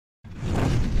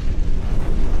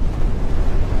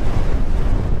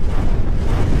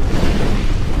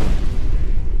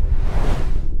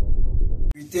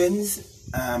Youarecreators,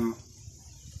 I'm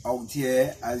out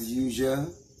here as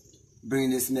usual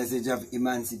bringing this message of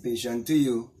emancipation to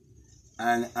you,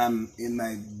 and I'm in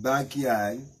my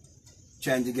backyard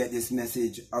trying to get this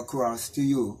message across to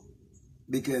you,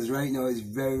 because right now it's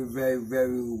very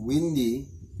windy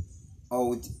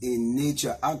out in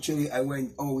nature. Actually, I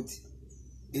went out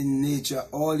in nature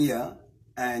earlier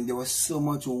and there was so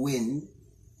much wind,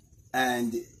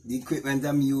 and the equipment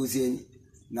I'm using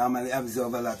normally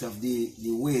absorb a lot of the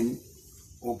wind.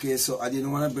 Okay, so I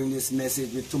didn't want to bring this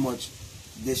message with too much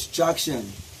distraction.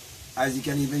 As you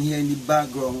can even hear in the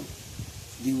background,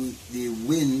 the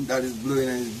wind that is blowing,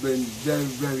 and is blowing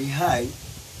very high.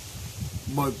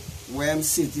 But where I'm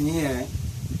sitting here,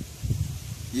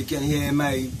 you can hear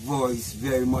my voice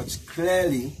very much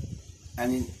clearly,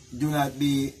 and do not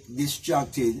be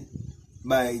distracted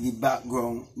by the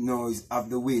background noise of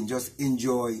the wind. Just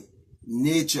enjoy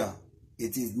nature.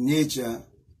 It is nature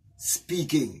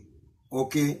speaking.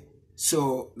 Okay,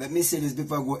 so let me say this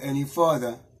before I go any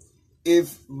further.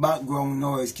 If background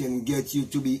noise can get you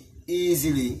to be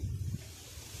easily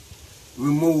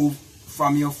removed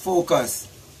from your focus,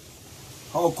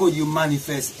 how could you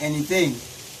manifest anything?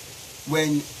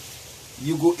 When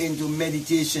you go into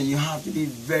meditation, you have to be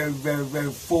very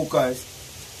focused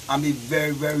and be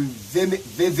very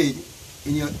vivid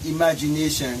in your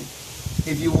imagination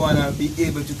if you want to be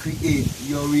able to create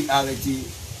your reality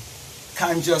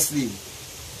consciously.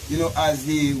 You know, as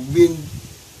the wind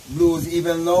blows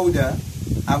even louder,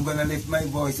 I'm going to lift my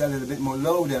voice a little bit more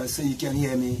louder so you can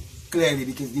hear me clearly,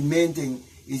 because the main thing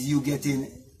is you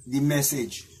getting the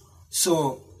message.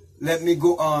 So let me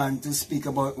go on to speak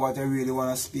about what I really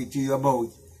want to speak to you about.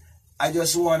 I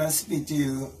just want to speak to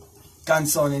you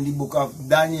concerning the book of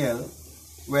Daniel,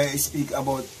 where it speaks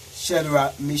about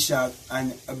Shadrach, Meshach,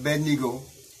 and Abednego.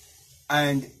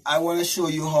 And I want to show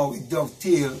you how it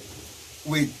dovetails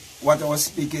with what I was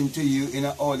speaking to you in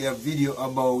an earlier video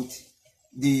about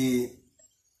the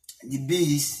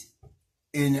beast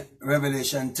in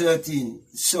Revelation 13.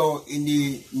 So in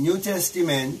the New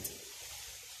Testament,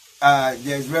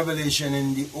 there's Revelation.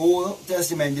 In the Old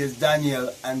Testament, there's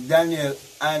Daniel, and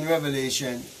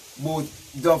Revelation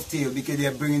both dovetail because they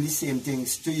are bringing the same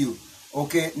things to you.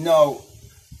 Okay, now,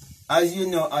 as you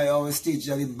know, I always teach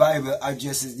that the Bible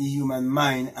addresses the human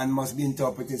mind and must be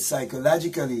interpreted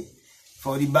psychologically.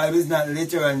 For the Bible is not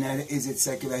literal, neither is it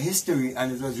secular history,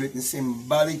 and it was written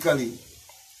symbolically.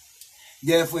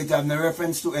 Therefore, it has no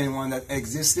reference to anyone that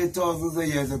existed thousands of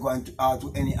years ago and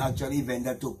to any actual event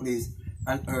that took place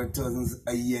on earth thousands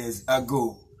of years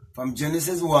ago. From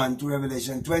Genesis 1 to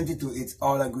Revelation 22, it's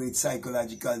all a great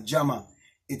psychological drama.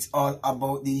 It's all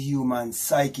about the human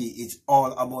psyche. It's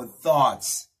all about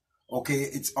thoughts. Okay,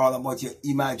 it's all about your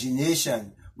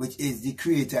imagination, which is the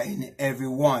creator in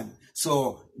everyone.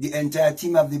 So the entire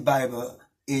theme of the Bible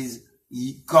is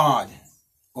God.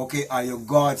 Okay, or your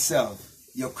God self,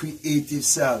 your creative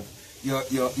self,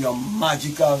 your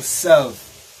magical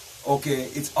self. Okay,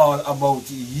 it's all about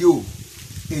you.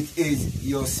 It is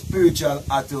your spiritual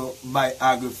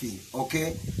autobiography.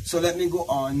 Okay, so let me go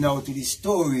on now to the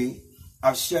story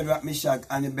of Shadrach, Meshach,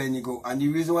 and Abednego. And the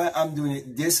reason why I'm doing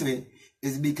it this way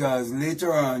is because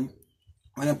later on,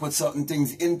 when I put certain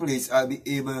things in place, I'll be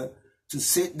able to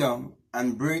sit down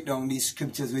and break down these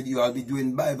scriptures with you. I'll be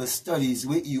doing Bible studies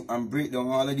with you and break down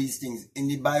all of these things in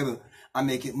the Bible and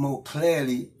make it more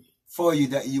clearly for you,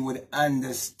 that you would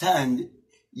understand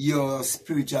your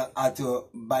spiritual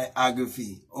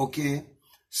autobiography. Okay,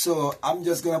 so I'm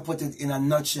just going to put it in a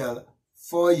nutshell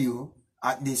for you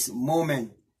at this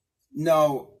moment.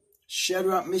 Now,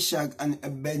 Shadrach, Meshach, and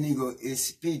Abednego is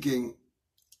speaking.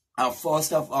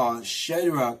 First of all,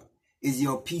 Shadrach is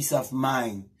your peace of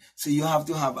mind. So you have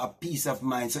to have a peace of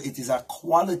mind. So it is a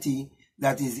quality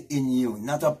that is in you,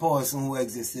 not a person who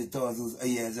existed thousands of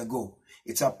years ago.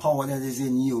 It's a power that is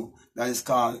in you that is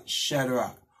called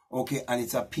Shadrach. Okay, and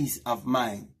it's a peace of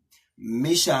mind.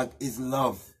 Meshach is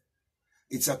love.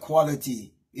 It's a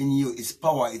quality in you. It's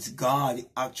power. It's God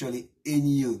actually in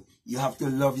you. You have to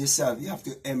love yourself. You have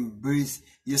to embrace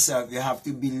yourself. You have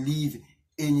to believe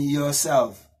in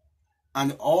yourself.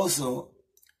 And also,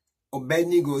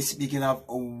 Abednego is speaking of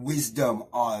wisdom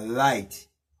or light.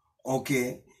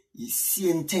 Okay, you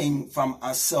seeing things from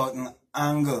a certain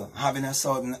angle, having a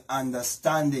certain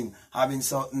understanding, having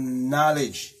certain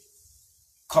knowledge,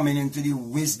 coming into the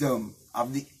wisdom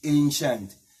of the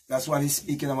ancient. That's what he's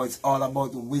speaking about. It's all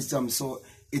about wisdom. So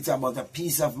it's about a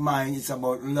peace of mind, it's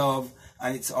about love,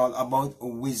 and it's all about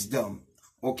wisdom.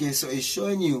 Okay, so it's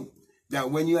showing you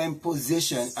that when you're in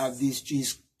possession of these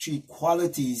three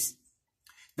qualities,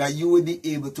 that you will be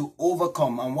able to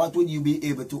overcome. And what would you be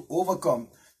able to overcome?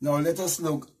 Now let us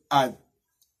look at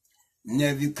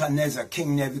Nebuchadnezzar,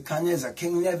 King Nebuchadnezzar.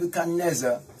 King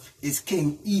Nebuchadnezzar is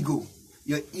King Ego,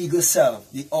 your ego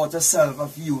self, the outer self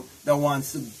of you that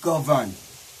wants to govern,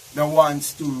 that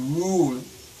wants to rule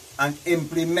and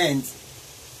implement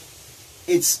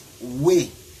its way,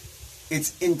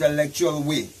 its intellectual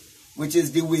way, which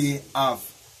is the way of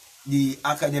the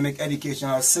academic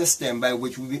educational system by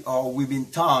which we've been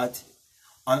taught,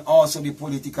 and also the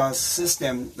political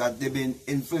system that they've been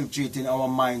infiltrating our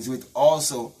minds with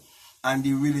also, and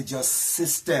the religious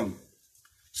system.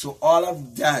 So all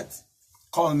of that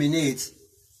culminates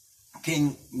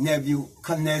King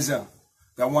Nebuchadnezzar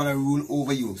that want to rule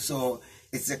over you. So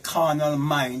it's a carnal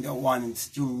mind that wants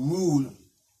to rule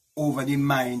over the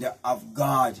mind of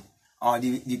God, or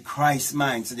the Christ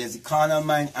mind. So there's the carnal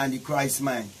mind and the Christ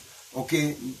mind.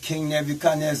 Okay, King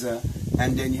Nebuchadnezzar,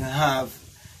 and then you have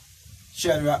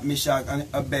Shadrach, Meshach, and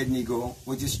Abednego,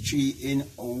 which is 3 in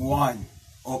 1.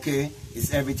 Okay,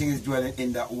 it's everything is dwelling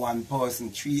in that one person.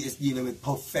 3 is dealing with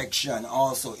perfection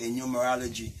also in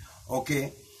numerology.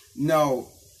 Okay, now,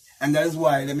 and that is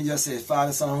why, let me just say,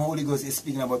 Father, Son, and Holy Ghost is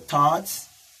speaking about thoughts,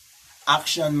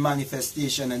 action,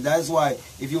 manifestation. And that's why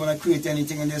if you want to create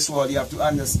anything in this world, you have to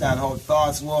understand how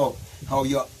thoughts work, how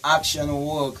your action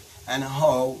work, and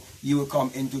how you will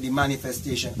come into the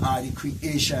manifestation or the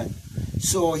creation.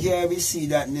 So here we see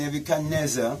that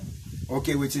Nebuchadnezzar,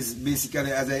 okay, which is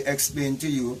basically, as I explained to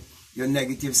you, your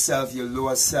negative self, your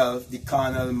lower self, the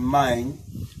carnal mind,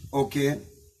 okay?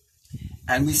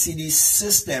 And we see this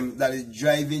system that is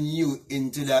driving you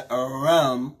into that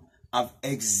realm of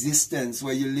existence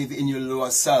where you live in your lower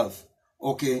self,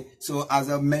 okay? So as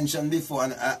I've mentioned before,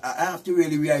 and I have to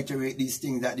really reiterate these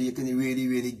things that you can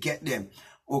really get them,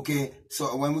 okay?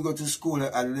 So when we go to school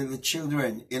as little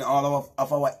children, in all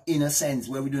of our innocence,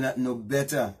 where we do not know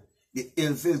better, they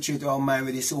infiltrate our mind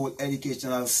with this whole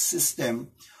educational system,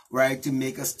 right, to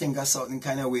make us think a certain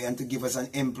kind of way and to give us an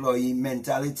employee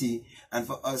mentality, and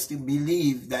for us to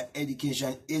believe that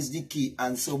education is the key,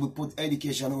 and so we put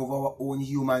education over our own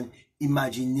human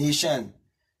imagination.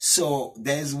 So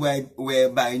there's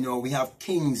whereby, you know, we have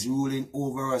kings ruling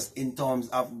over us in terms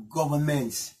of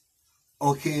governments,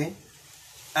 okay?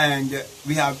 And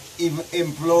we have even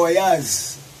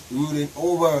employers ruling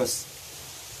over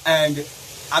us. And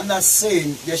I'm not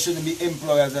saying there shouldn't be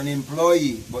employers and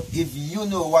employee, but if you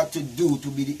know what to do to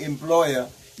be the employer,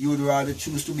 you would rather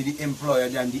choose to be the employer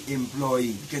than the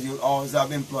employee, because you'll always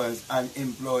have employers and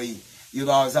employee. You'll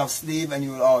always have slave and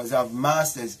you'll always have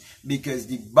masters, because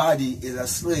the body is a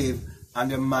slave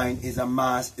and the mind is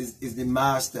is the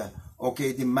master.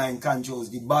 Okay, the mind controls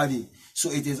the body. So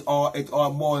it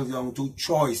all boils down to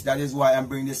choice. That is why I'm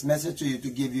bringing this message to you, to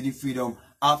give you the freedom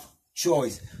of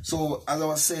choice. So as I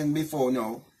was saying before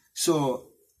now, so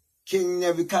King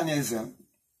Nebuchadnezzar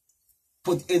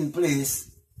put in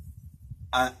place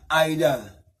an idol,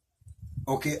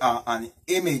 okay, an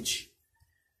image,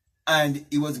 and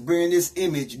he was bringing this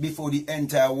image before the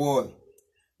entire world.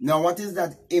 Now what is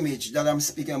that image that I'm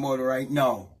speaking about right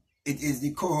now? It is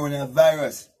the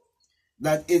coronavirus.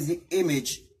 That is the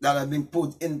image that has been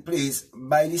put in place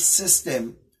by the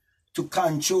system to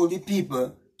control the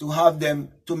people, to have them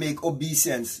to make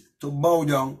obeisance, to bow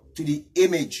down to the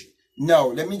image. Now,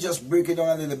 let me just break it down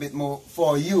a little bit more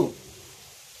for you.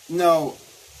 Now,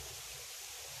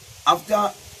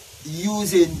 after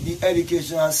using the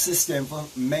educational system for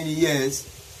many years,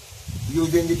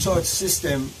 using the church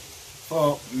system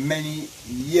for many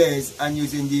years, and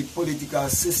using the political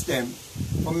system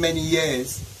for many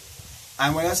years,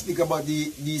 and when I speak about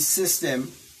the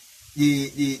system,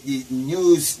 the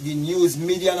news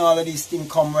media and all of these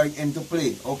things come right into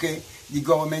play, okay? The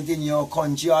government in your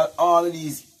country, all of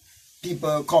these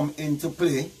people come into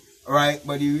play, right?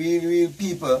 But the real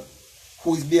people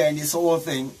who's behind this whole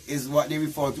thing is what they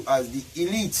refer to as the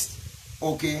elites,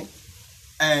 okay?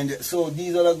 And so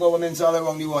these other governments all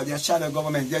around the world, they're shadow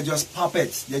governments, they're just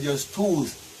puppets, they're just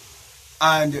tools.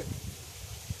 And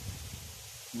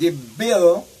they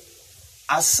build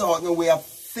a certain way of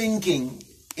thinking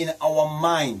in our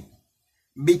mind,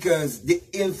 because they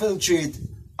infiltrate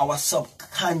our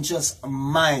subconscious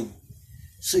mind.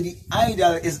 So the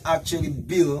idol is actually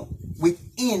built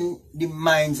within the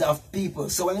minds of people.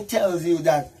 So when it tells you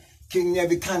that King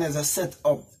Nebuchadnezzar set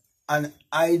up an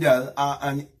idol or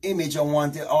an image and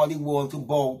wanted all the world to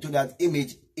bow to that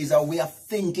image, is a way of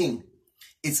thinking.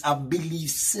 It's a belief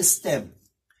system.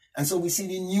 And so we see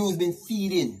the news been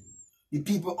feeding the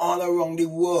people all around the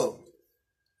world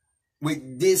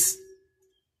with this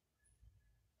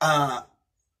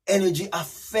energy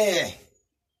affair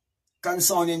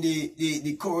concerning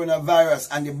the coronavirus,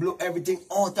 and they blow everything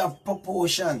out of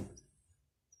proportion.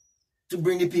 to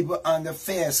bring the people under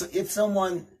fear. So if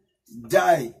someone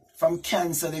die from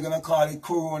cancer, they're going to call it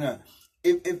corona.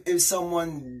 If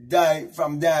someone die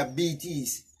from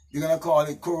diabetes, they're going to call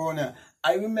it corona.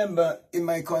 I remember in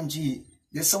my country,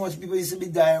 there's so much people used to be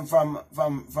dying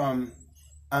from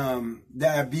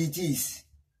diabetes.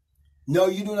 No,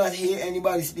 you do not hear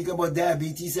anybody speak about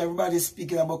diabetes. Everybody's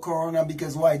speaking about corona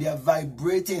because why? They are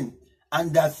vibrating on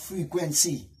that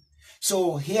frequency.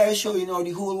 So here I show you now the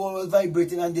whole world was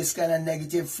vibrating on this kind of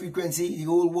negative frequency. The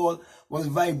whole world was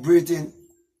vibrating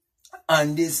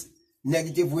on this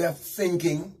negative way of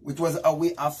thinking, which was a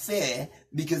way of fear,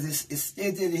 because it's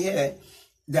stated here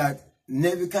that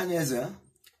Nebuchadnezzar,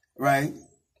 right,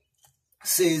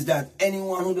 says that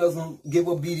anyone who doesn't give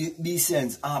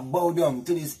obeisance or bow down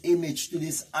to this image, to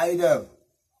this idol,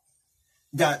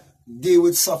 that they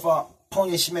would suffer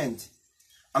punishment.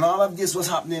 And all of this was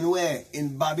happening where?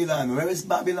 In Babylon. Where is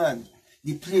Babylon?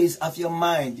 The place of your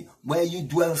mind, where you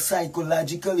dwell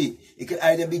psychologically. It can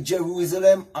either be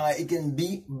Jerusalem or it can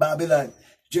be Babylon.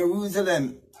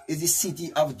 Jerusalem is the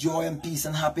city of joy and peace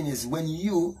and happiness. When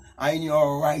you are in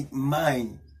your right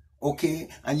mind, okay,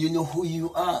 and you know who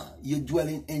you are, you're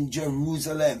dwelling in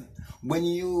Jerusalem. When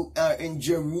you are in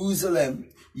Jerusalem,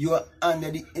 you are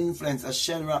under the influence of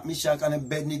Shadrach, Meshach, and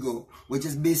Abednego, which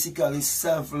is basically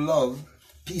self-love,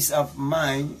 peace of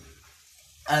mind,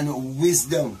 and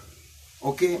wisdom.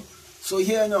 Okay, so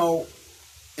here now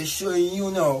is showing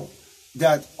you now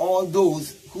that all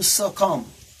those who succumb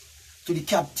to the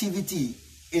captivity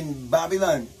in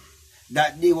Babylon,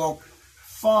 that they were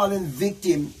fallen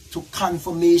victim to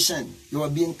conformation. They were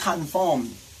being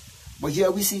conformed. But here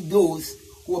we see those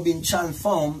who are being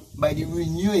transformed by the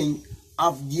renewing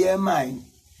of their mind,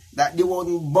 that they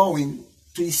weren't bowing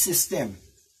to the system.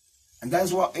 And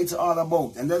that's what it's all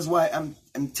about. And that's why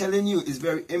I'm telling you it's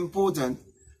very important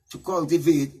to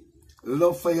cultivate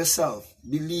love for yourself.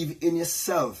 Believe in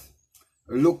yourself.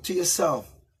 Look to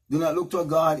yourself. Do not look to a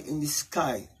God in the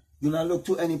sky. Do not look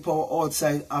to any power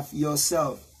outside of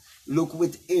yourself. Look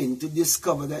within to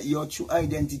discover that your true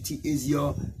identity is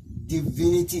your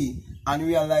divinity, and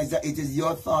realize that it is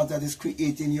your thought that is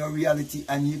creating your reality,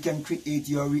 and you can create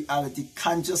your reality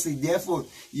consciously. Therefore,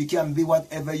 you can be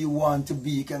whatever you want to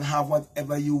be. You can have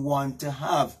whatever you want to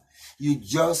have. You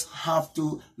just have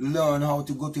to learn how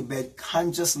to go to bed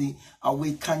consciously,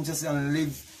 awake consciously, and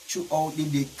live throughout the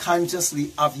day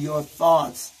consciously of your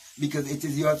thoughts, because it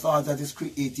is your thought that is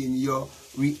creating your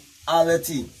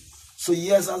reality. So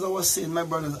yes, as I was saying, my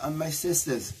brothers and my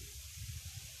sisters,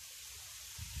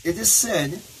 it is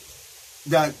said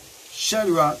that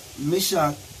Shadrach,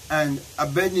 Meshach, and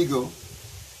Abednego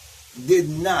did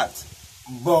not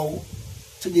bow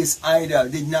to this idol,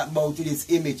 did not bow to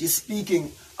this image. It's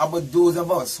speaking about those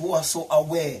of us who are so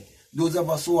aware, those of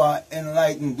us who are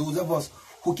enlightened, those of us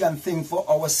who can think for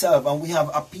ourselves, and we have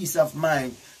a peace of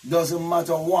mind. Doesn't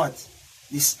matter what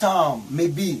the storm may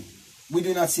be. We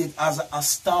do not see it as a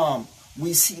storm.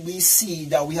 We see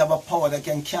that we have a power that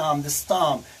can calm the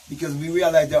storm, because we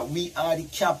realize that we are the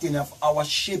captain of our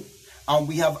ship, and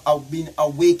we have been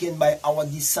awakened by our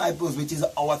disciples, which is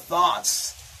our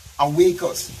thoughts. Awake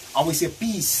us. And we say,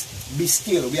 peace, be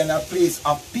still. We are in a place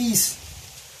of peace.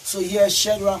 So here,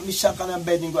 Shadrach, Meshach, and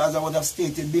Abednego, as I would have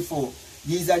stated before,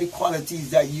 these are the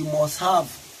qualities that you must have,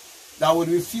 that would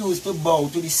refuse to bow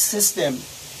to the system,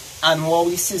 and how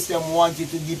the system wants you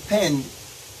to depend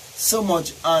so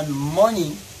much on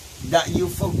money that you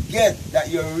forget that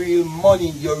your real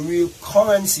money, your real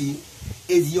currency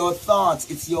is your thoughts,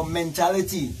 it's your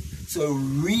mentality. So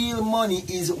real money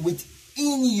is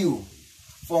within you.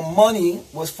 For money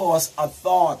was for us a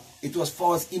thought, it was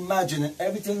for us imagining.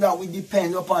 Everything that we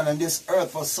depend upon on this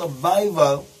earth for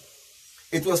survival,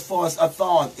 it was for us a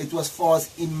thought, it was for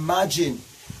us imagine.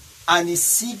 And the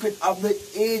secret of the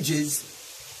ages,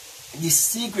 the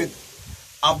secret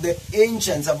of the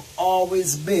ancients have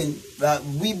always been that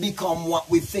we become what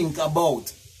we think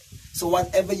about. So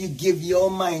whatever you give your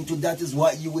mind to, that is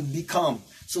what you would become.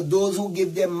 So those who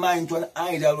give their mind to an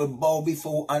idol will bow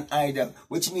before an idol,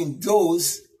 which means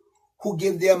those who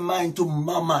give their mind to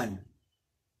mammon.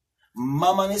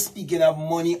 Mammon is speaking of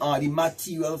money or the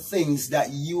material things that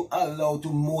you allow to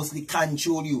mostly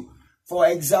control you. For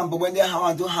example, when they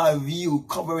want to have you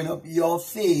covering up your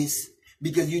face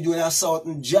because you're doing a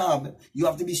certain job, you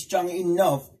have to be strong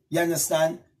enough, you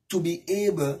understand, to be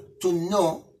able to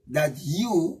know that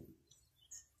you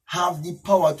have the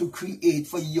power to create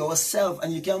for yourself,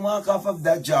 and you can walk off of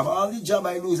that job. All the job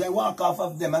I lose, I walk off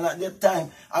of them, and at that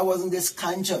time, I wasn't this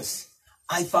conscious.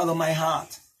 I follow my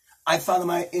heart. I follow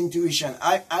my intuition.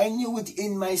 I knew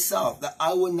within myself that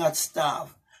I would not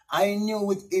starve. I knew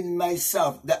within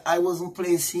myself that I wasn't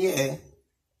placed here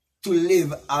to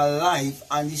live a life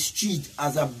on the street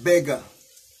as a beggar.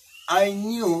 I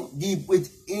knew deep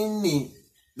within me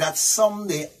that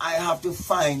someday I have to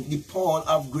find the pearl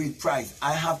of great price.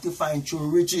 I have to find true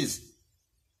riches.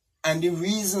 And the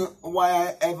reason why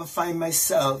I ever find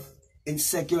myself in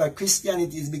secular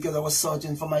Christianity is because I was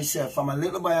searching for myself. From a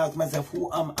little boy, I asked myself,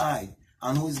 who am I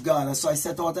and who is God? And so I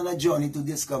set out on a journey to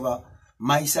discover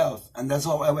myself. And that's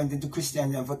how I went into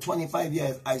Christianity. And for 25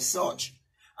 years, I searched.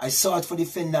 I searched for the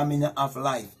phenomena of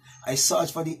life. I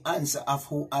searched for the answer of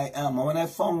who I am. And when I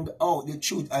found out the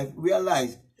truth, I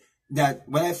realized that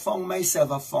when I found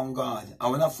myself, I found God.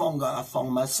 And when I found God, I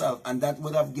found myself. And that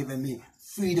would have given me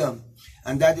freedom.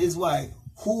 And that is why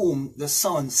whom the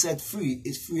Son set free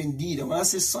is free indeed. And when I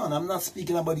say Son, I'm not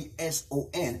speaking about the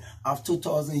S-O-N of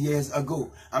 2,000 years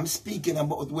ago. I'm speaking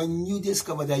about when you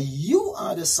discover that you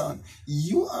are the Son.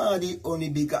 You are the only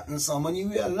begotten Son. When you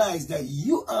realize that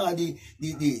you are the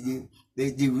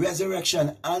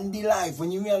resurrection and the life.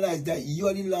 When you realize that you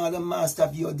are the Lord and Master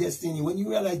of your destiny. When you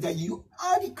realize that you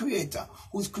are the Creator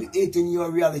who's creating your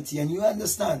reality. And you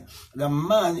understand that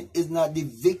man is not the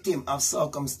victim of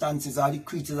circumstances or the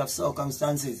creatures of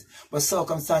circumstances. But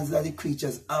circumstances are the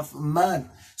creatures of man.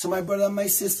 So my brother and my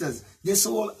sisters, this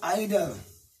whole idol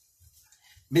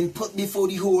been put before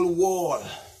the whole world.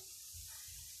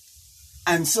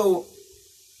 And so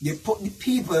they put the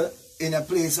people in a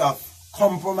place of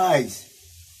compromise,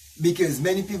 because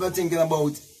many people are thinking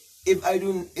about, if I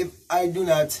do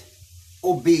not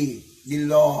obey the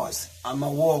laws at my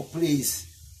workplace,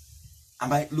 I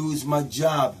might lose my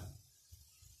job.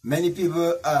 Many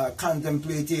people are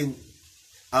contemplating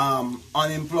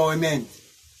unemployment.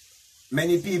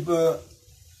 Many people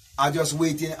are just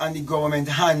waiting on the government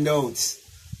handouts.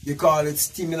 They call it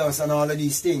stimulus and all of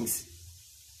these things.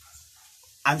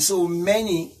 And so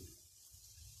many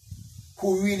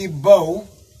who really bow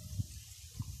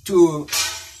to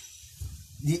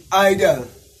the idol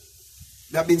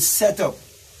that been set up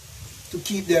to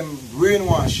keep them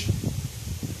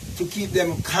brainwashed, to keep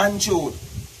them controlled.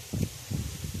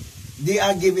 They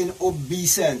are giving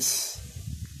obeisance.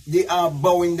 They are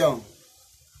bowing down.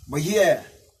 But here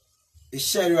is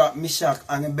Shadrach, Meshach,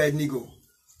 and Abednego,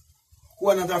 who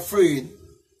are not afraid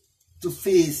to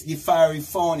face the fiery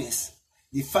furnace.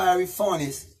 The fiery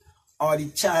furnace are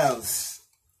the trials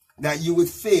that you would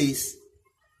face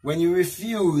when you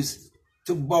refuse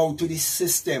to bow to the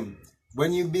system,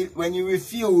 when you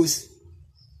refuse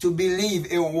to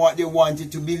believe in what they want you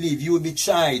to believe. You will be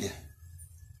tried.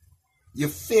 Your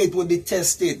faith will be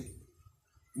tested.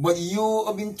 But you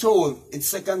have been told in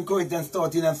 2 Corinthians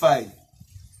 13:5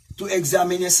 to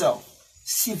examine yourself,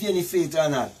 see if you have any faith or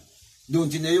not.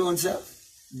 Don't you know your own self?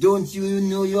 Don't you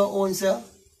know your own self?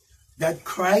 That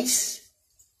Christ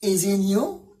is in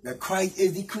you? That Christ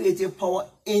is the creative power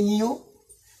in you?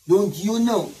 Don't you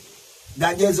know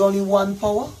that there's only one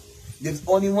power? There's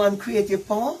only one creative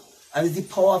power, and it's the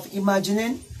power of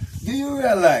imagining. Do you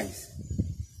realize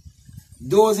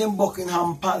those in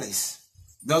Buckingham Palace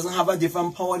doesn't have a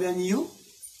different power than you?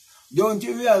 Don't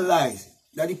you realize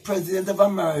that the President of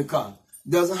America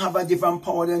doesn't have a different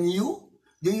power than you?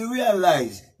 Do you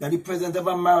realize that the President of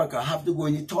America have to go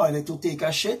in the toilet to take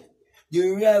a shit? Do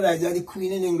you realize that the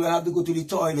Queen in England have to go to the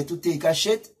toilet to take a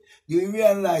shit? Do you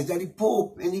realize that the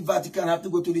Pope in the Vatican have to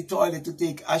go to the toilet to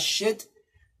take a shit?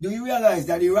 Do you realize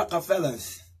that the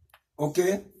Rockefellers,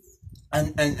 okay,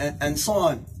 and so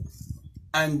on,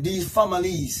 and these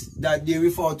families that they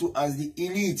refer to as the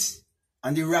elites,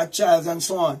 and the Rothschilds and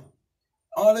so on,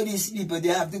 all of these people, they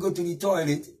have to go to the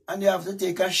toilet and they have to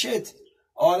take a shit.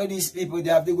 All of these people, they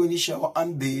have to go in the shower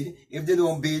and bathe. If they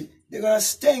don't bathe, they're going to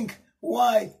stink.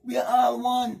 Why? We are all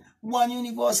one. One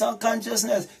universal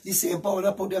consciousness. The same power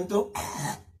that put them to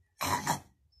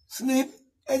sleep.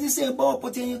 And the same power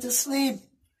putting you to sleep.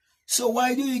 So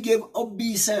why do you give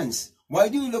obeisance? Why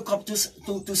do you look up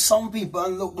to some people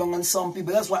and look down on some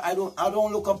people? That's why I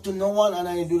don't look up to no one, and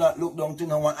I do not look down to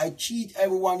no one. I treat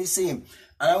everyone the same.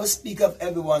 And I will speak of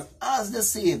everyone as the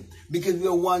same, because we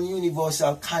are one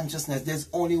universal consciousness. There's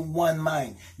only one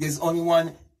mind. There's only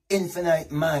one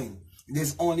infinite mind.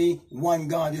 There's only one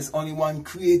God. There's only one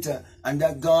creator. And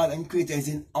that God and creator is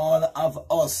in all of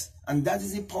us. And that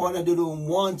is the power that they don't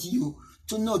want you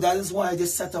to know. That is why they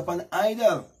set up an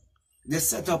idol. They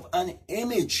set up an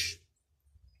image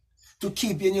to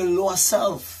keep you in your lower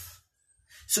self.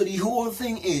 So the whole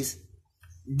thing is,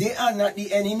 they are not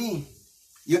the enemy.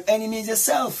 Your enemy is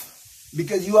yourself,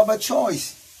 because you have a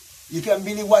choice. You can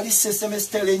believe what the system is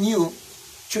telling you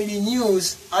through the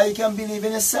news, or you can believe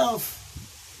in yourself.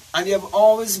 And there have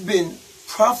always been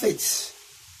prophets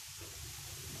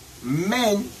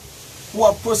men who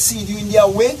have preceded you in the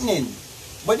awakening,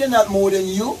 but they're not more than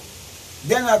you.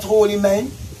 They're not holy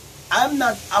men. I'm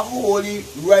not a holy,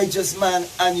 righteous man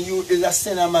and you is a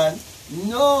sinner man.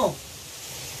 No.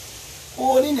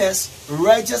 Holiness,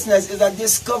 righteousness is a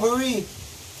discovery.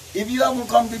 If you haven't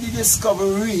come to the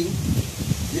discovery,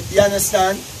 you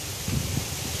understand,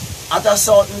 at a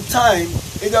certain time,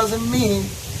 it doesn't mean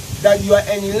that you are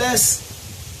any less.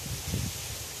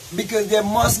 Because there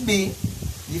must be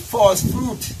the first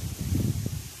fruit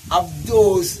of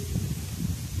those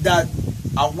that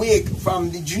awake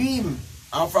from the dream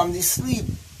and from the sleep.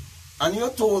 And you're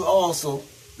told also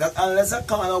that unless a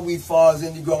corn of wheat falls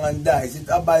in the ground and dies, it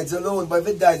abides alone. But if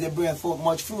it dies, it brings forth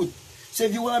much fruit. So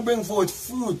if you want to bring forth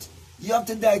fruit, you have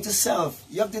to die to self.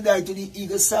 You have to die to the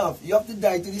ego self. You have to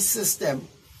die to the system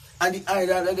and the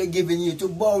idol that they're giving you to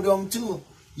bow down to.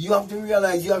 You have to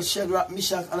realize you have Shadrach,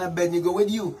 Meshach, and Abednego with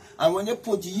you. And when they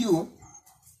put you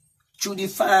through the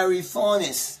fiery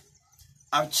furnace,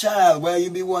 a child, where you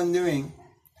be wondering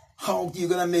how you're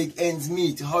going to make ends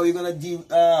meet, how you're going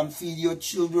to feed your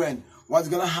children, what's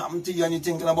going to happen to you, and you're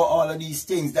thinking about all of these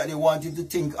things that they want you to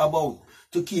think about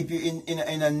to keep you in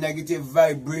a negative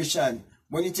vibration.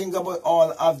 When you think about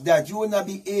all of that, you will not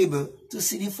be able to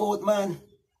see the fourth man.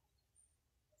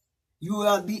 You will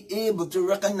not be able to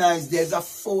recognize there's a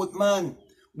fourth man,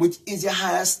 which is your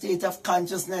higher state of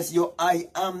consciousness, your I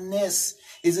amness.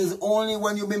 It is only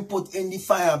when you've been put in the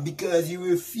fire because you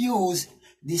refuse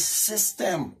the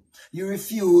system. You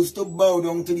refuse to bow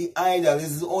down to the idol. It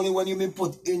is only when you've been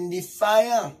put in the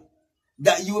fire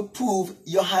that you will prove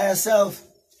your higher self,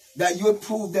 that you will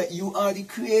prove that you are the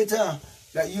creator,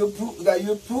 that you prove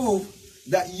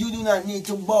that you do not need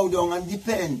to bow down and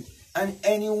depend on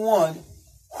anyone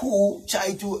who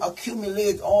try to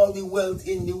accumulate all the wealth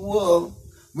in the world,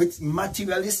 which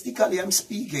materialistically I'm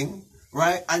speaking,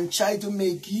 right, and try to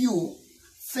make you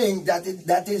think that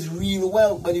that is real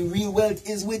wealth, but the real wealth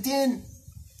is within.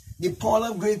 The pearl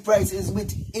of great price is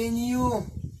within you,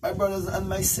 my brothers and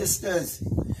my sisters.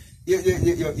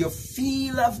 Your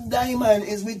feel of diamond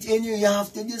is within you. You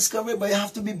have to discover it, but you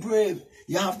have to be brave.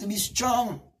 You have to be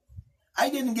strong. I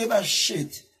didn't give a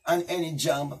shit on any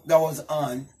job that was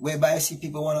on, whereby I see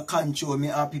people want to control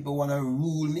me or people want to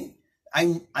rule me.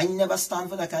 I never stand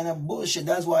for that kind of bullshit.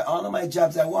 That's why all of my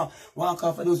jobs I walk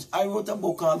off of those. I wrote a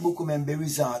book called Book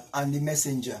Resort and the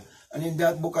Messenger. And in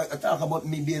that book, I talk about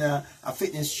me being a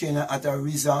fitness trainer at a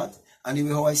resort and the way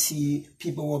how I see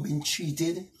people who are being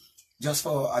treated just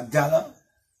for $1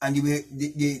 and the way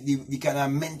the kind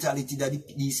of mentality that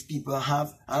these people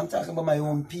have. I'm talking about my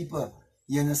own people,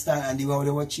 you understand, and the way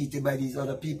they were treated by these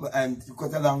other people. And to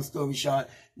cut a long story short,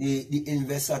 the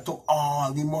investor took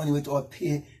all the money without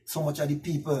pay so much of the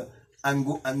people and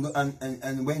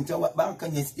went to our bank,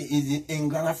 and it's in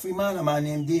England a free man, a man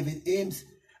named David Ames.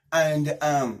 And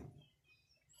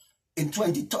in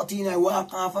 2013, I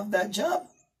walked off of that job.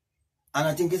 And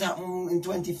I think it happened in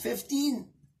 2015.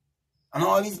 And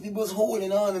all these people was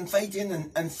holding on and fighting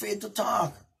and afraid to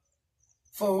talk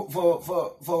for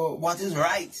what is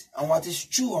right and what is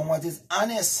true and what is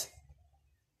honest.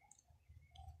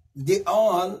 They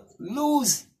all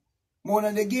lose more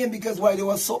than the game because why? They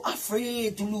were so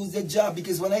afraid to lose their job.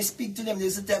 Because when I speak to them, they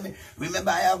used to tell me,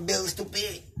 remember, I have bills to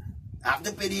pay. I have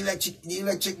to pay the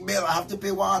electric bill. I have to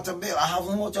pay water bill. I have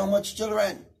how much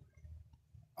children.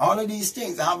 All of these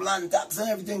things. I have land tax and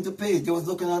everything to pay. They was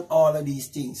looking at all of these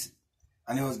things.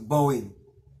 And they was bowing.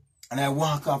 And I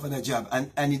walk off of the job.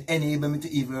 And it enabled me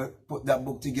to even put that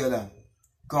book together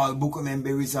called Book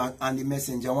Resort and the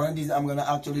Messenger. One of these, I'm going to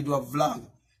actually do a vlog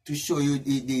to show you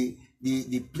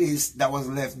the place that was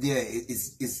left there.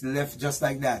 It's left just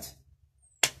like that.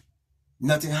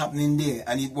 Nothing happening there.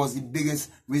 And it was the biggest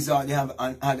resort they had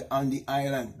on the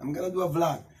island. I'm going to do a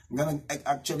vlog. I'm going to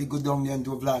actually go down there and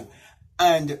do a vlog.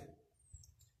 And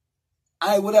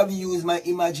I would have used my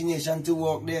imagination to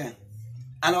walk there.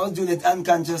 And I was doing it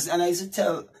unconscious. And I used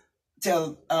to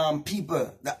tell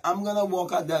people that I'm going to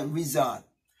walk at that resort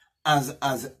as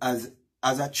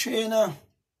a trainer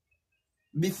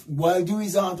while the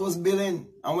resort was building.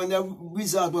 And when the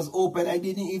resort was open, I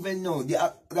didn't even know.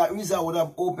 That resort would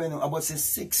have opened about say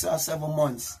 6 or 7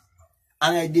 months.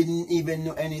 And I didn't even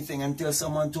know anything until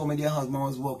someone told me their husband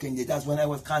was working there. That's when I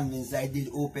was convinced I did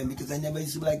open, because I never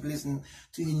used to like listen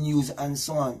to the news and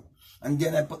so on. And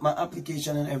then I put my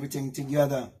application and everything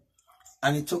together.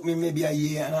 And it took me maybe a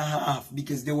year and a half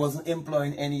because they wasn't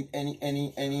employing any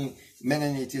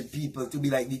melanated people to be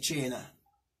like the trainer.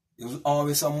 There was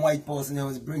always some white person that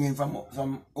was bringing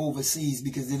from overseas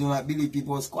because they do not believe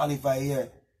people was qualified here.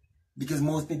 Because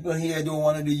most people here don't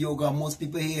want to do yoga. Most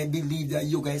people here believe that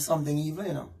yoga is something evil,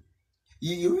 you know.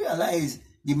 You realize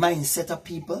the mindset of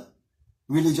people,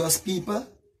 religious people.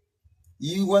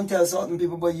 You want to tell certain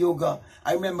people about yoga.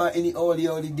 I remember in the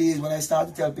early days when I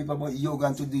started to tell people about yoga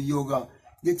and to do yoga,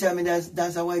 they tell me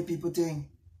that's a white people thing.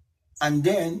 And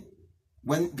then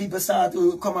when people started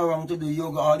to come around to do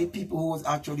yoga, all the people who was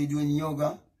actually doing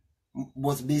yoga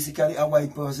was basically a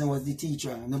white person, was the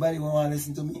teacher. Nobody want to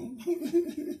listen to me.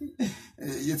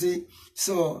 You see?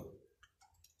 So,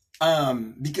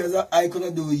 because I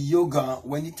couldn't do yoga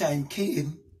when the time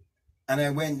came, and I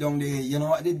went down there, you know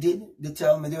what they did? They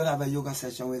tell me they will have a yoga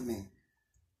session with me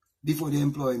before they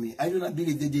employ me. I do not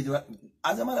believe they did that.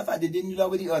 As a matter of fact, they didn't do that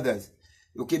with the others.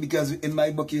 Okay, because in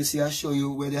my book, you see, I show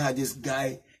you where they had this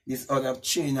guy, this other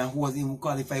trainer who wasn't even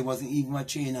qualified, wasn't even a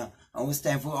trainer. And it was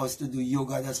time for us to do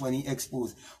yoga. That's when he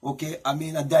exposed. Okay, I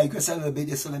mean, I digress a little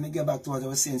bit, so let me get back to what I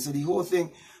was saying. So the whole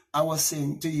thing I was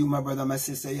saying to you, my brother, my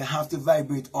sister, you have to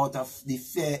vibrate out of the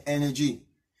fear energy.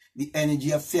 The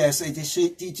energy of fear. So it is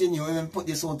teaching you, even put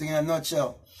this whole thing in a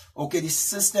nutshell. Okay, the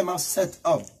system has set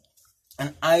up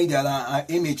an idol, an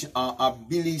image, a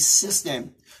belief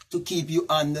system to keep you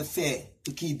under fear,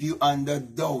 to keep you under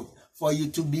doubt, for you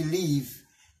to believe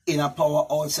in a power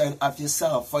outside of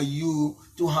yourself, for you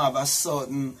to have a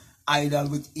certain idol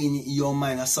within your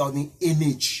mind, a certain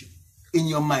image in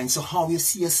your mind. So how you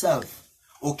see yourself.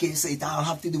 Okay, so it all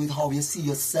have to do with how you see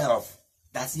yourself.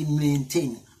 That's the main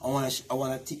thing. I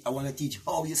want to teach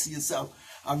how you see yourself.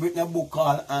 I've written a book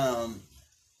called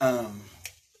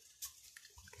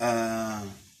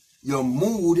Your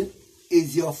Mood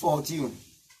is Your Fortune.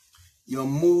 Your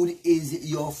mood is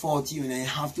your fortune, and it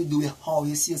have to do with how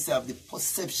you see yourself, the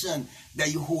perception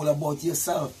that you hold about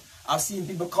yourself. I've seen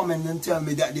people come in and tell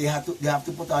me that they have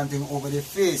to put on things over their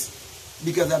face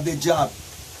because of their job.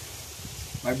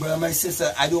 My brother, my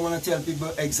sister, I don't want to tell people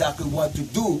exactly what to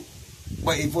do,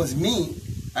 but if it was me,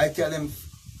 I tell them,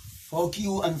 fuck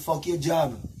you and fuck your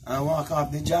job, and I walk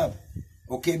off the job.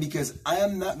 Okay, because I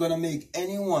am not going to make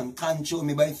anyone control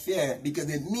me by fear,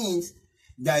 because it means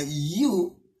that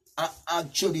you are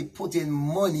actually putting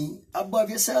money above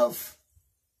yourself.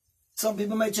 Some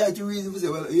people might try to reason and say,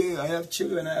 well, yeah, I have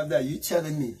children, I have that. You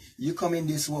telling me you come in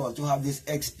this world to have this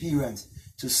experience,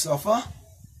 to suffer,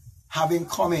 having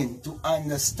come in to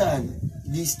understand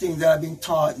these things that have been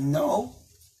taught now.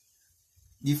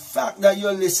 The fact that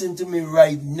you're listening to me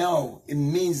right now, it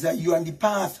means that you're on the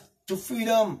path to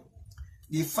freedom.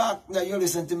 The fact that you're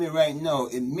listening to me right now,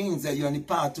 it means that you're on the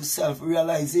path to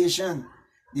self-realization.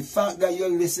 The fact that you're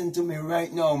listening to me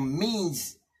right now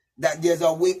means that there's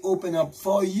a way open up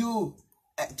for you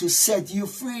to set you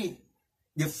free.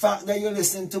 The fact that you're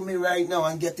listening to me right now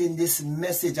and getting this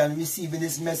message and receiving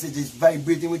this message is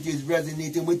vibrating with you, is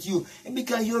resonating with you, and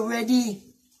because you're ready.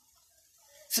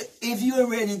 So if you're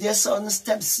ready, there's certain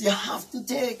steps you have to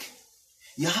take.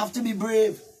 You have to be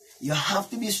brave. You have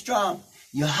to be strong.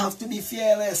 You have to be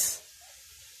fearless.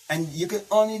 And you can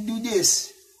only do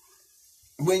this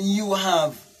when you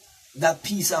have that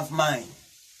peace of mind.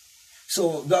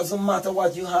 So it doesn't matter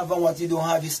what you have and what you don't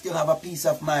have, you still have a peace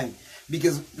of mind.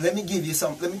 Because let me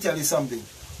tell you something.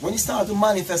 When you start to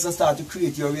manifest and start to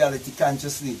create your reality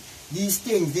consciously, these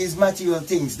things, these material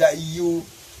things that you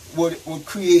would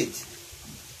create,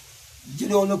 you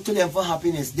don't look to them for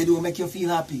happiness. They don't make you feel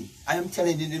happy. I am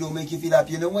telling you, they don't make you feel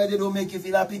happy. You know why they don't make you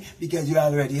feel happy? Because you're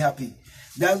already happy.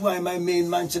 That's why my main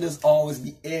mantra does always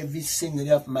be every single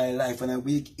day of my life. When I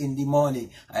wake in the morning,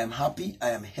 I am happy, I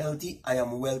am healthy, I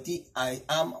am wealthy, I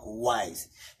am wise.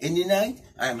 In the night,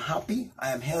 I am happy,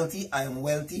 I am healthy, I am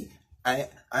wealthy, I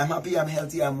am happy, I am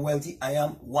healthy, I am wealthy, I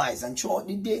am wise. And throughout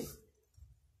the day,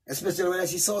 especially when I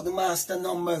see certain master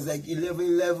numbers like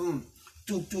 1111,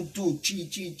 222,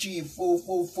 333,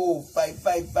 444,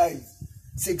 555,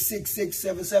 666,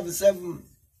 777,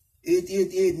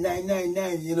 888,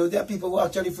 999. You know, there are people who are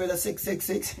actually afraid of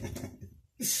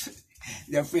 666.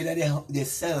 They're afraid of their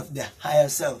self, their higher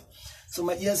self.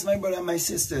 So, yes, my brother and my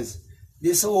sisters,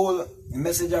 this whole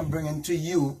message I'm bringing to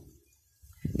you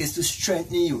is to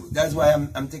strengthen you. That's why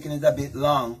I'm taking it a bit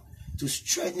long. To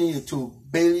strengthen you, to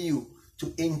build you,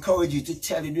 to encourage you, to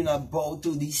tell you do not bow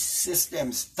to these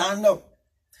systems. Stand up.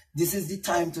 This is the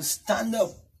time to stand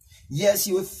up. Yes,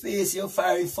 you will face your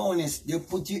fiery furnace. They'll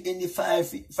put you in the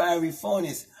fiery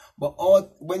furnace. But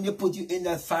when they put you in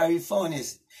that fiery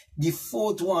furnace, the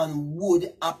fourth one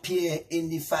would appear in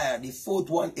the fire. The fourth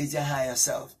one is your higher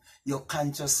self, your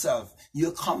conscious self.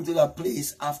 You come to the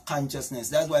place of consciousness.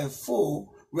 That's why 4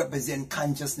 represent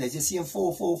consciousness. You see in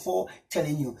 444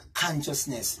 telling you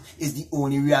consciousness is the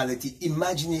only reality.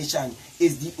 Imagination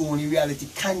is the only reality.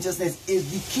 Consciousness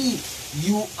is the key.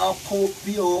 You are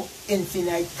pure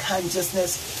infinite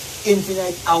consciousness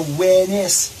infinite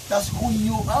awareness. That's who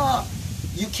you are.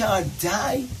 You can't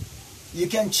die. You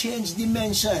can change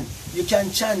dimension. You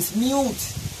can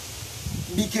transmute.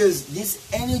 Because this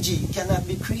energy cannot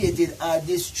be created or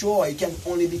destroyed. It can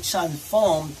only be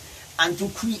transformed. And to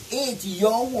create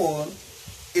your world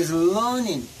is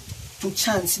learning to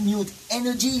transmute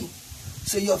energy.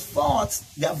 So your thoughts,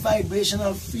 they are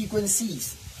vibrational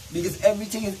frequencies. Because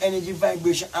everything is energy,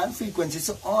 vibration, and frequency.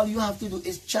 So all you have to do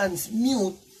is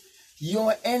transmute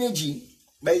your energy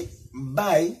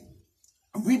by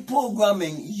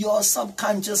reprogramming your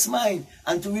subconscious mind.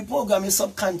 And to reprogram your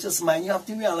subconscious mind, you have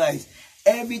to realize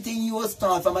everything you was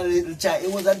taught from a little child,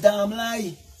 it was a damn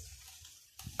lie.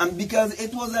 And because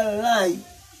it was a lie,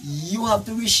 you have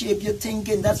to reshape your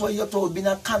thinking. That's why you're told, be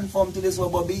not conformed to this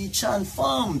world, but be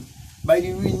transformed by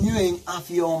the renewing of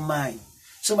your mind.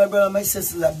 So my brother, my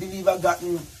sisters, I believe I've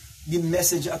gotten the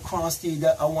message across to you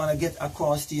that I want to get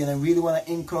across to you. And I really want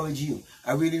to encourage you.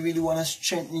 I really, really want to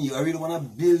strengthen you. I really want to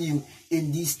build you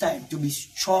in this time to be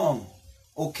strong.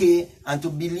 Okay? And to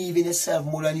believe in yourself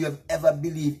more than you have ever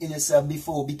believed in yourself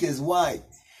before. Because why?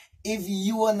 If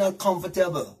you are not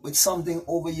comfortable with something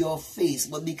over your face,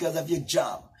 but because of your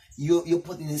job, you're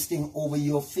putting this thing over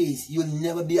your face, you'll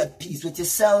never be at peace with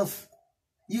yourself.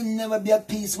 You'll never be at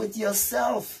peace with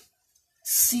yourself.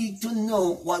 Seek to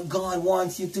know what God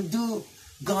wants you to do.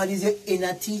 God is your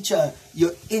inner teacher,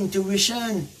 your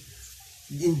intuition.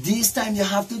 In this time, you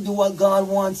have to do what God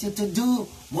wants you to do.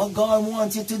 What God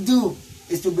wants you to do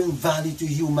is to bring value to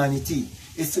humanity.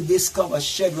 Is to discover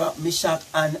Shadrach, Meshach,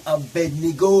 and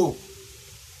Abednego.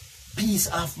 Peace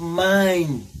of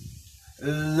mind,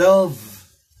 love,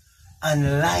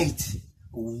 and light,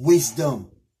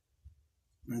 wisdom.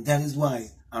 And that is why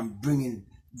I'm bringing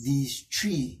these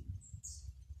three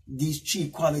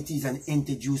qualities and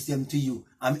introduce them to you.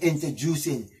 I'm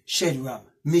introducing Shadrach,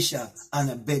 Meshach,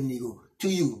 and Abednego to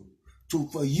you,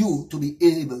 for you to be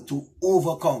able to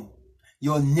overcome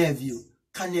your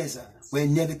Nebuchadnezzar, where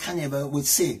Nebuchadnezzar would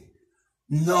say,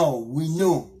 no, we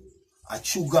know a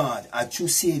true God, a true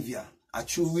Savior, a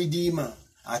true Redeemer,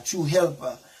 a true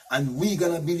Helper, and we're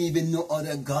going to believe in no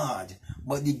other God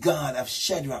but the God of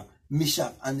Shadrach,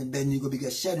 Meshach, and Abednego,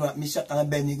 because Shadrach, Meshach, and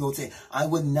Abednego say, I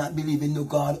would not believe in no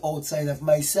God outside of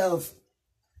myself,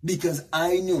 because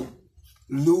I know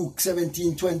Luke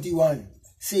 17:21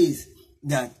 says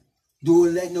that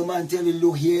don't let no man tell you,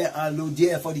 look here or look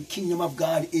there, for the kingdom of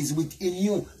God is within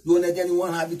you. Don't let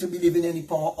anyone have you to believe in any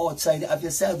power outside of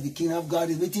yourself. The kingdom of God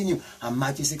is within you. And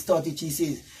Matthew 6:33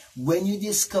 says, when you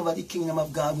discover the kingdom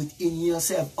of God within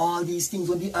yourself, all these things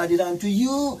will be added unto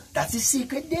you. That's the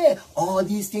secret there. All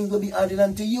these things will be added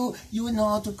unto you. You will know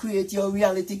how to create your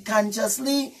reality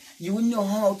consciously. You will know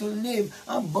how to live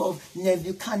above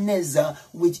Nebuchadnezzar,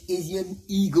 which is your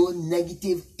ego,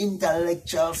 negative,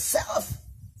 intellectual self.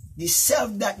 The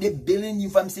self that they're building you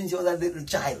from since you was a little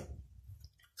child.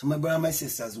 So my brother and my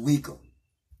sisters, wake up.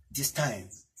 This time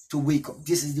to wake up.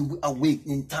 This is the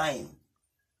awakening time.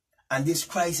 And this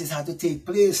crisis had to take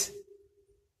place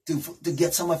to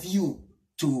get some of you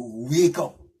to wake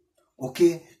up.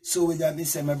 Okay? So with that being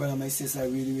said, my brother and my sister, I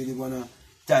really, really want to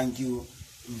thank you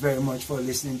very much for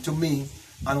listening to me.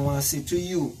 And I want to say to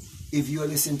you, if you're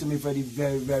listening to me for the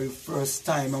very, very first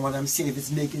time, and what I'm saying, if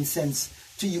it's making sense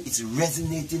to you, it's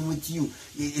resonating with you,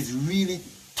 it's really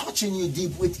touching you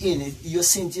deep within. You're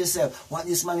saying to yourself, what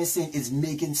this man is saying is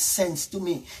making sense to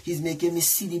me. He's making me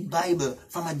see the Bible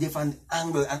from a different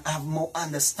angle and have more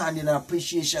understanding and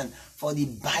appreciation for the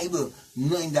Bible,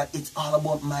 knowing that it's all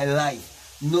about my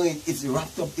life, knowing it's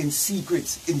wrapped up in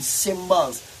secrets, in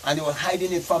symbols, and they were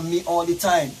hiding it from me all the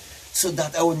time so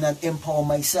that I would not empower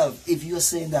myself. If you're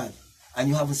saying that and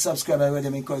you haven't subscribed already,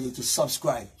 I encourage you to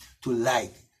subscribe, to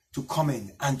like, to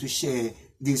comment, and to share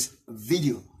this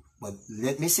video. But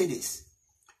let me say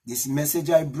this message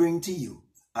I bring to you,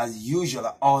 as usual,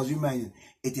 I always remind you,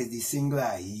 it is the single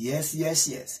eye, yes, yes,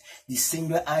 yes, the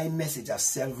single eye message of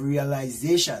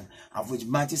self-realization, of which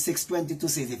Matthew 6:22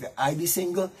 says, if your eye be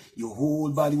single, your whole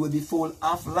body will be full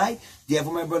of light.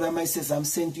 Therefore, my brother and my sister, I'm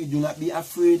saying to you, do not be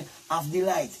afraid of the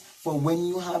light. For when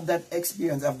you have that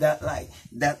experience of that light,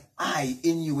 that eye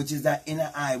in you, which is that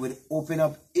inner eye, will open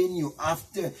up in you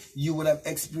after you would have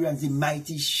experienced the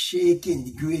mighty shaking,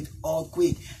 the great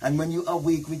earthquake. And when you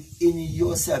awake within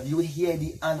yourself, you will hear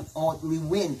the unearthly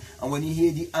wind. And when you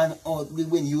hear the unearthly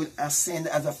wind, you will ascend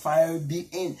as a fire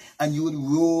being, and you will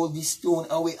roll the stone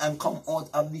away and come out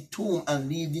of the tomb and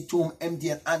leave the tomb empty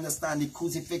and understand the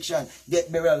crucifixion,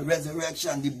 death, burial,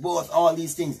 resurrection, the birth, all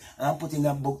these things. And I'm putting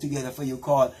that book together for you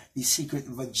called The Secret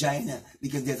Vagina,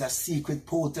 because there's a secret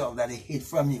portal out that they hid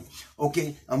from you.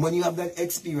 Okay? And when you have that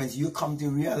experience, you come to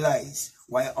realize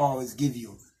why I always give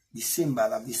you the symbol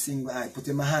of the single eye. Put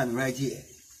in my hand right here.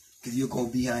 Because you go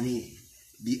beyond here.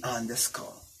 Beyond the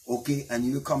skull. Okay? And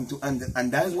you come to,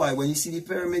 and that's why when you see the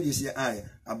pyramid, you see the eye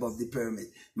above the pyramid.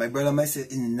 My brother might say,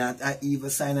 it's not an evil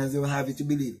sign as they will have you to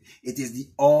believe. It is the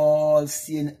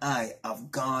all-seeing eye of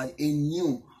God in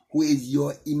you, who is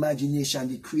your imagination,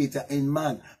 the creator in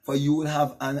man. For you will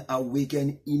have an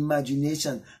awakened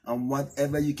imagination, and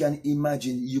whatever you can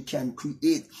imagine, you can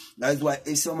create. That's why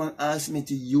if someone asks me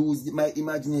to use my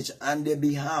imagination on their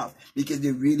behalf, because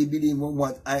they really believe in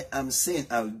what I am saying,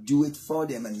 I'll do it for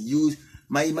them and use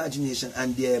my imagination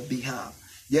on their behalf.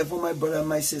 Therefore, my brother and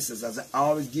my sisters, as I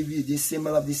always give you this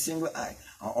symbol of the single eye,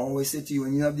 I always say to you,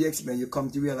 when you have the experience, you come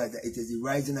to realize that it is the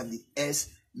rising of the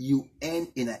S-U-N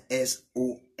in a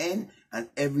S-O-N, and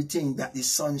everything that the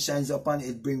sun shines upon,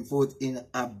 it brings forth in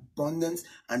abundance.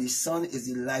 And the sun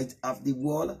is the light of the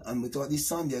world, and without the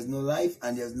sun, there's no life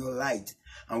and there's no light.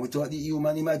 And without the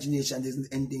human imagination, there's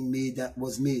anything made that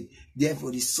was made.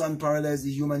 Therefore, the sun parallels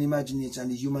the human imagination,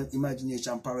 the human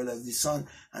imagination parallels the sun,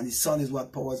 and the sun is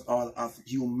what powers all of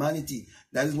humanity.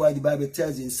 That is why the Bible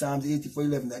tells you in Psalms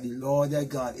 84:11 that the Lord thy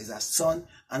God is a sun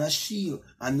and a shield,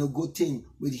 and no good thing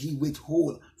will he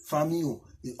withhold from you.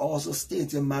 It also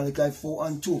states in Malachi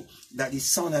 4:2 that the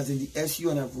sun, as in the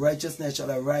S-U-N of righteousness,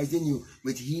 shall arise in you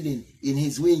with healing in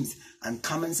his wings. And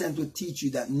common sense will teach you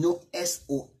that no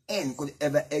S-O-N could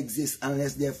ever exist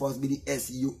unless there first be the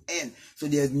S-U-N. So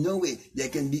there's no way there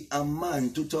can be a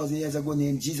man 2,000 years ago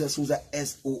named Jesus who's a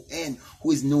S-O-N,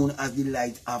 who is known as the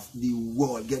light of the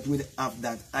world. Get rid of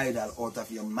that idol out of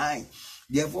your mind.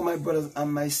 Therefore, my brothers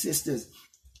and my sisters,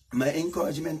 my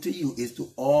encouragement to you is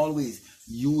to always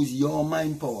use your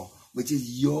mind power, which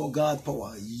is your God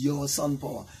power, your sun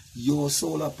power, your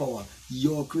solar power,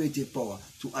 your creative power,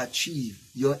 to achieve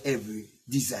your every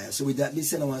desire. So with that being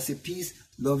said, I want to say peace,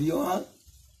 love you all,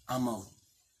 I'm out.